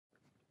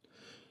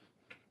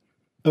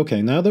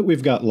Okay, now that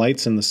we've got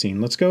lights in the scene,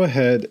 let's go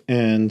ahead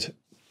and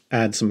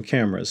add some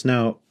cameras.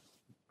 Now,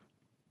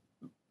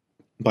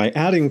 by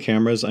adding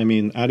cameras, I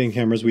mean adding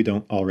cameras we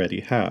don't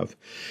already have.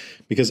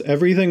 Because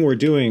everything we're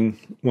doing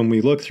when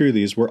we look through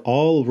these, we're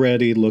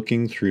already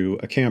looking through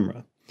a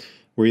camera.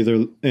 We're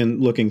either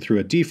looking through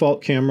a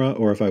default camera,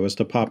 or if I was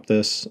to pop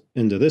this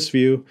into this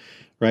view,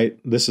 right,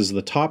 this is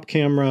the top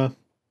camera,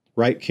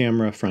 right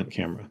camera, front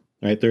camera,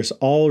 right? There's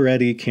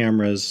already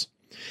cameras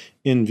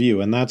in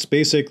view, and that's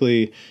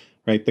basically,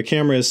 right, the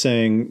camera is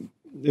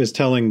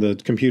telling the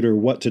computer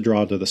what to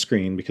draw to the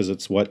screen because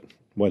it's what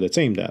it's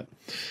aimed at.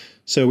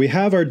 So we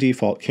have our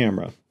default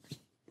camera.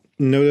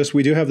 Notice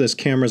we do have this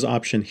cameras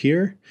option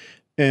here,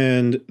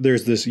 and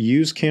there's this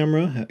use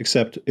camera,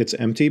 except it's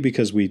empty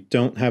because we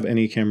don't have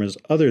any cameras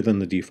other than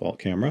the default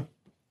camera.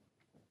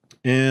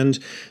 And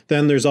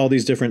then there's all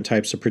these different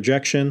types of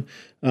projection.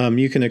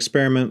 You can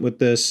experiment with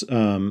this.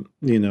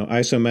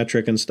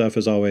 Isometric and stuff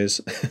is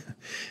always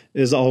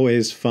is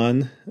always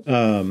fun,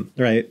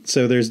 right?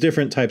 So there's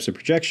different types of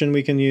projection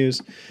we can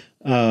use,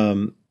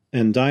 and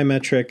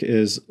dimetric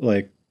is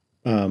like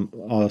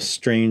a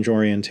strange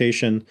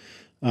orientation.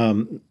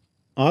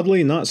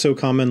 Oddly, not so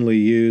commonly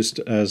used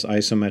as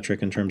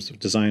isometric in terms of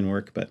design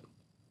work, but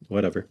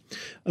whatever.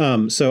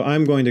 So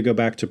I'm going to go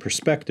back to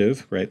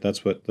perspective, right?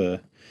 That's what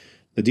the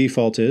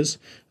default is.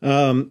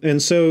 And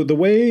so the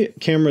way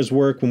cameras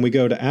work when we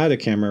go to add a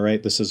camera,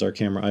 right? This is our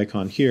camera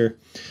icon here.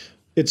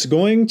 It's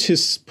going to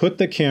put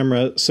the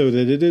camera so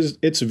that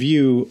its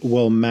view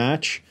will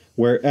match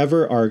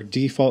wherever our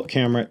default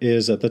camera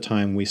is at the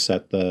time we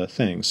set the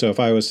thing. So if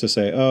I was to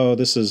say, oh,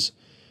 this is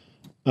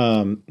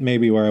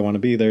maybe where I want to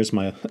be, there's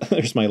my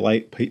there's my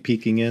light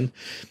peeking in.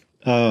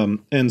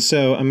 And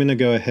so I'm going to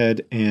go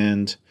ahead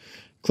and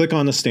click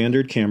on the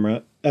standard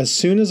camera. As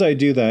soon as I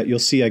do that, you'll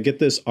see I get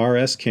this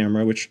RS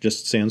camera, which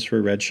just stands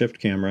for Redshift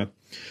camera.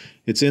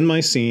 It's in my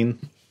scene,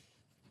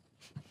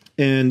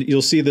 and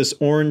you'll see this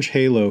orange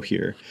halo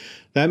here.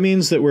 That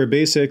means that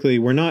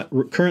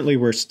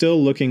we're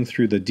still looking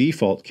through the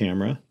default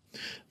camera,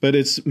 but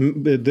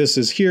this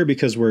is here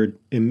because we're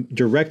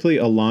directly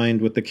aligned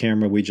with the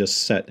camera we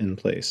just set in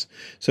place.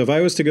 So if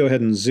I was to go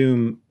ahead and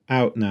zoom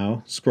out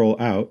now, scroll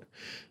out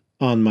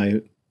on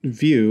my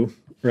view,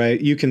 right,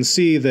 you can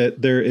see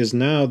that there is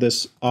now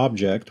this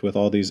object with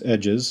all these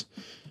edges,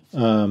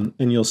 and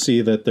you'll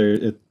see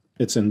that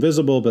it's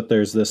invisible, but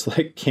there's this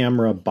like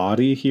camera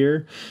body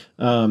here,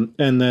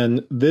 and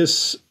then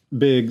this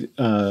big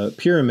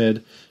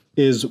pyramid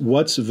is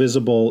what's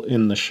visible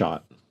in the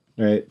shot,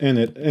 right?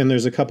 And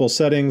there's a couple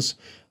settings.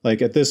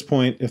 Like at this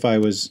point,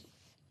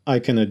 I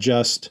can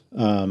adjust,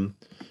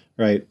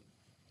 right,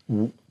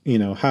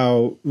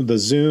 how the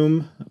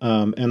zoom,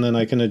 and then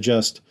I can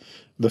adjust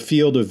the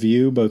field of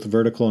view, both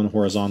vertical and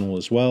horizontal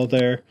as well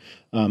there.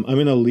 I'm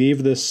going to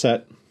leave this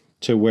set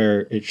to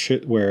where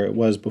it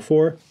was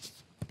before.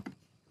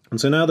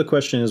 And so now the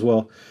question is,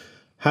 well,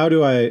 how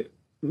do I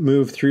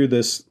move through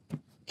this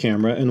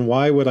camera, and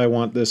why would I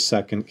want this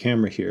second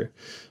camera here?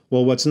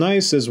 Well, what's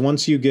nice is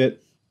once you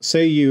get,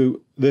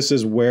 this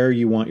is where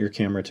you want your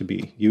camera to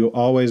be. You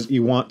want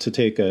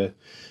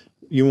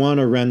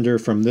to render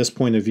from this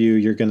point of view.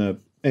 You're going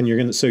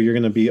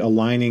to be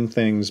aligning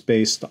things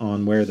based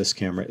on where this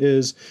camera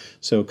is.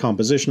 So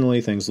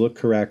compositionally, things look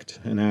correct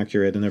and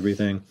accurate and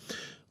everything.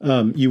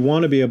 You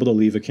want to be able to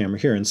leave a camera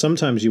here. And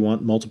sometimes you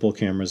want multiple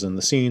cameras in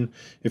the scene.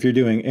 If you're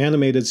doing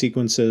animated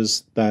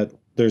sequences,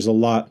 there's a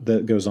lot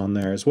that goes on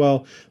there as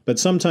well. But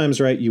sometimes,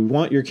 right, you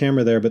want your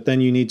camera there, but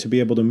then you need to be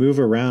able to move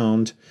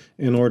around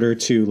in order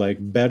to like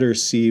better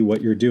see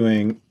what you're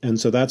doing. And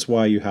so that's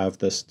why you have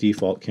this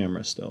default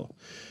camera still.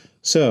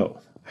 So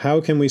how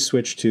can we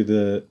switch to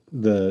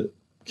the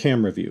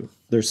camera view?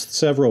 There's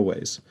several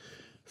ways.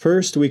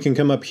 First, we can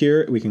come up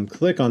here, we can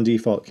click on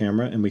default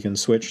camera, and we can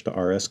switch to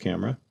RS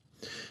camera.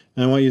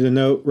 And I want you to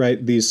note,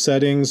 right, these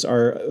settings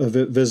are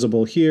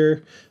visible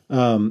here.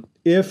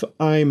 If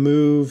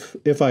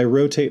I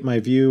rotate my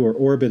view or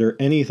orbit or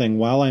anything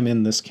while I'm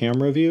in this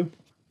camera view,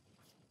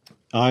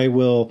 I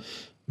will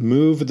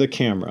move the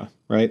camera,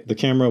 right? The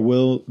camera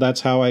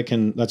that's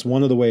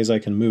one of the ways I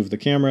can move the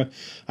camera.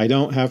 I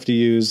don't have to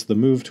use the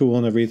move tool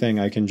and everything.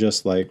 I can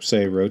just like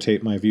say,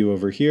 rotate my view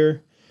over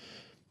here.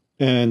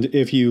 And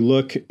if you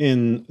look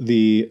in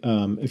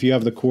if you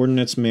have the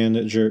coordinates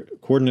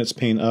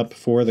pane up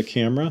for the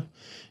camera,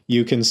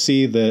 you can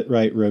see that,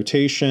 right,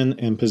 rotation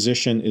and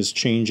position is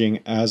changing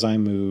as I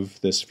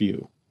move this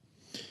view.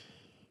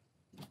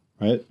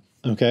 Right?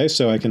 Okay,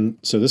 so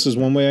this is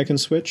one way I can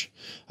switch.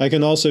 I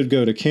can also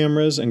go to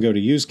cameras and go to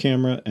use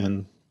camera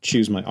and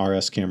choose my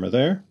RS camera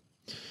there.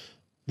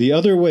 The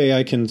other way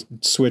I can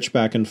switch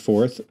back and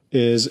forth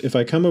is if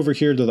I come over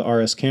here to the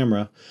RS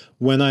camera,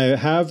 when I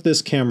have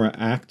this camera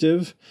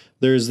active,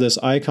 there's this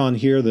icon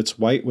here that's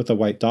white with a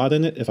white dot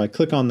in it. If I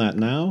click on that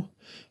now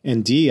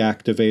and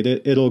deactivate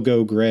it, it'll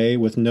go gray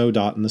with no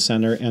dot in the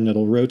center, and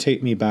it'll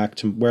rotate me back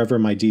to wherever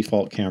my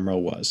default camera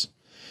was.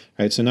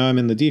 All right, so now I'm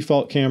in the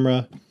default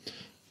camera,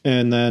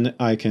 and then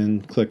I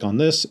can click on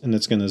this, and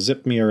it's going to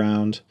zip me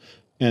around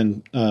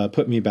and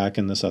put me back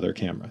in this other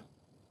camera.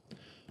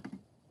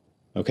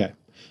 Okay,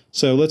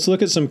 so let's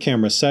look at some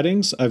camera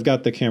settings. I've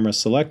got the camera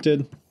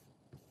selected.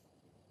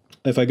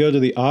 If I go to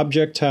the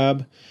Object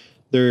tab,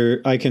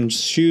 there I can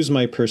choose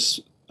my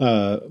projection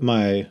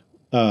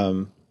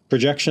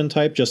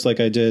type, just like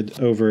I did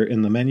over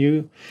in the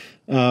menu.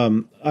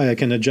 I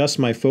can adjust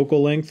my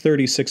focal length.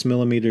 36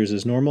 millimeters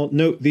is normal.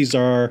 Note these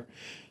are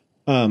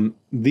the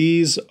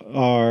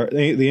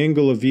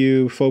angle of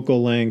view,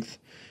 focal length,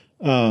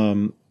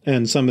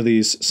 and some of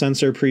these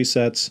sensor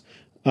presets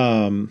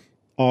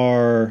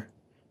are,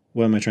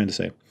 what am I trying to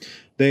say?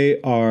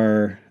 They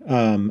are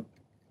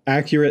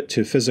accurate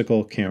to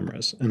physical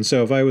cameras. And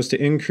so if I was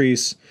to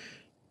increase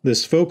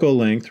this focal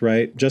length,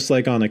 right, just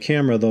like on a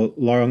camera, the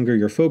longer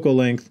your focal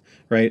length,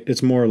 right,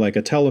 it's more like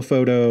a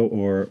telephoto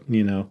or,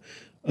 you know,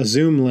 a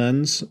zoom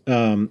lens.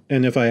 And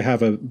if I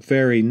have a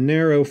very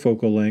narrow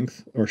focal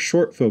length or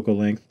short focal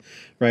length,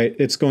 right,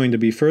 it's going to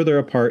be further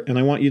apart. And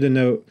I want you to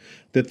note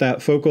that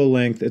that focal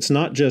length, it's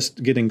not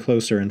just getting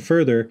closer and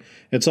further,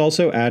 it's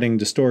also adding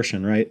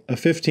distortion, right? A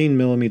 15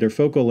 millimeter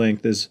focal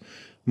length is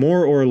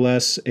more or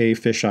less a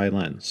fisheye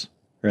lens,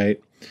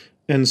 right?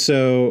 And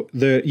so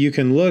you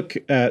can look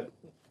at,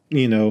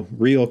 you know,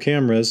 real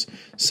cameras,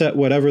 set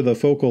whatever the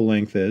focal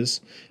length is,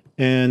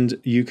 and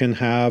you can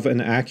have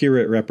an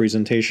accurate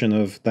representation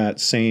of that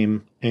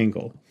same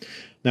angle.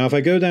 Now, if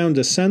I go down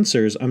to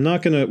sensors,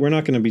 we're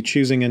not gonna be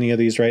choosing any of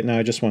these right now.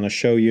 I just want to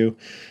show you.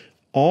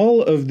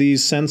 All of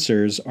these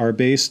sensors are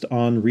based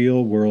on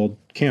real world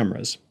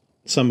cameras.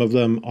 Some of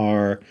them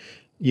are,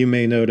 you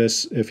may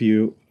notice if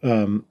you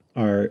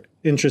are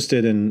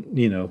interested in,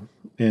 you know,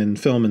 in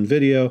film and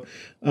video,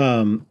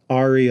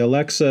 Arri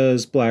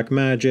Alexas,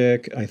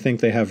 Blackmagic, I think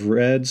they have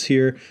Reds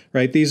here,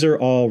 right? These are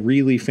all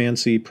really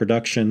fancy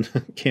production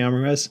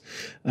cameras.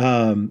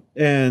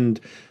 And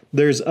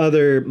there's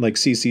other like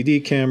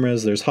CCD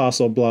cameras, there's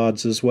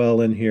Hasselblads as well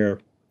in here.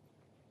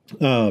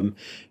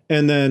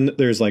 And then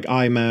there's like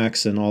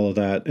IMAX and all of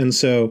that. And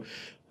so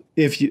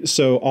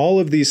so all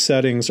of these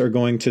settings are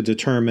going to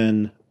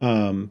determine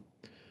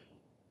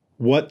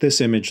what this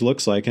image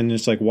looks like. And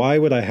it's like, why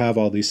would I have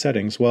all these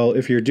settings? Well,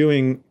 if you're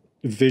doing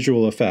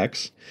visual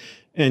effects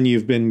and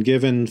you've been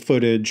given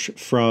footage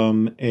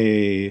from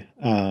a,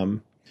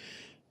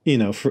 you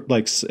know,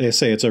 like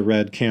say it's a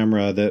Red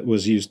camera that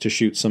was used to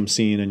shoot some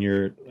scene and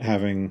you're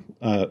having,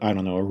 I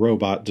don't know, a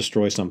robot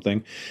destroy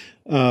something,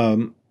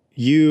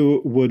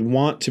 you would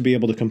want to be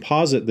able to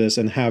composite this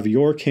and have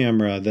your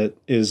camera that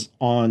is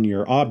on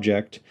your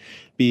object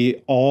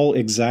be all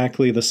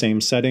exactly the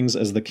same settings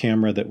as the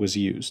camera that was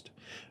used,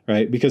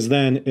 right? Because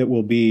then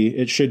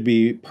it should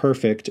be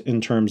perfect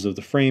in terms of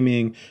the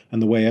framing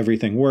and the way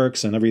everything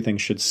works, and everything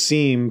should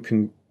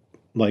seem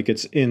like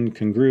it's in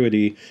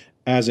congruity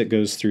as it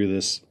goes through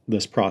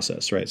this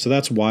process, right? So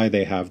that's why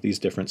they have these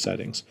different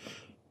settings.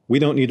 We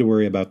don't need to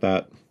worry about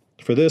that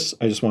for this.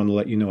 I just wanted to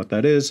let you know what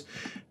that is.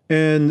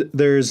 And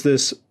there's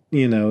this,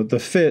 you know, the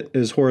fit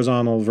is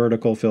horizontal,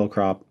 vertical, fill,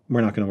 crop.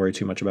 We're not going to worry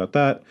too much about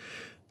that.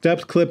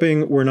 Depth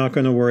clipping, we're not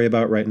going to worry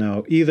about right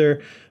now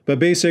either. But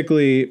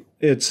basically,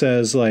 it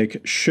says,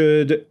 like,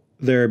 should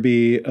there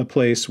be a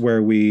place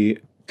where we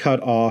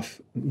cut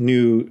off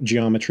new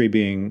geometry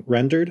being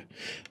rendered?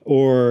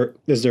 Or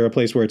is there a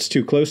place where it's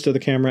too close to the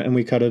camera and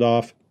we cut it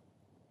off?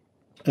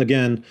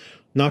 Again,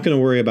 not going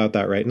to worry about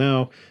that right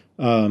now.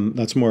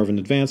 That's more of an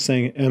advanced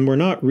thing. And we're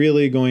not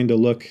really going to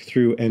look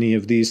through any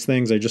of these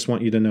things. I just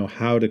want you to know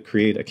how to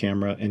create a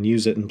camera and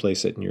use it and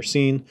place it in your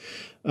scene.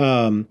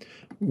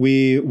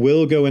 We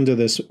will go into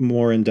this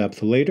more in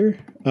depth later.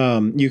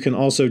 You can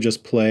also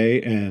just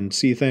play and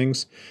see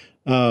things,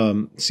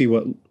 see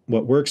what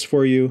works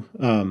for you.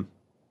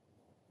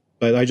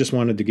 But I just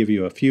wanted to give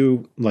you a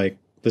few, like,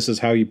 this is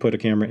how you put a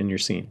camera in your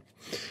scene.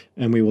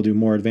 And we will do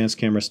more advanced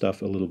camera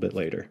stuff a little bit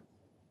later.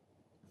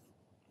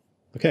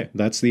 Okay,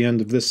 that's the end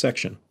of this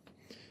section.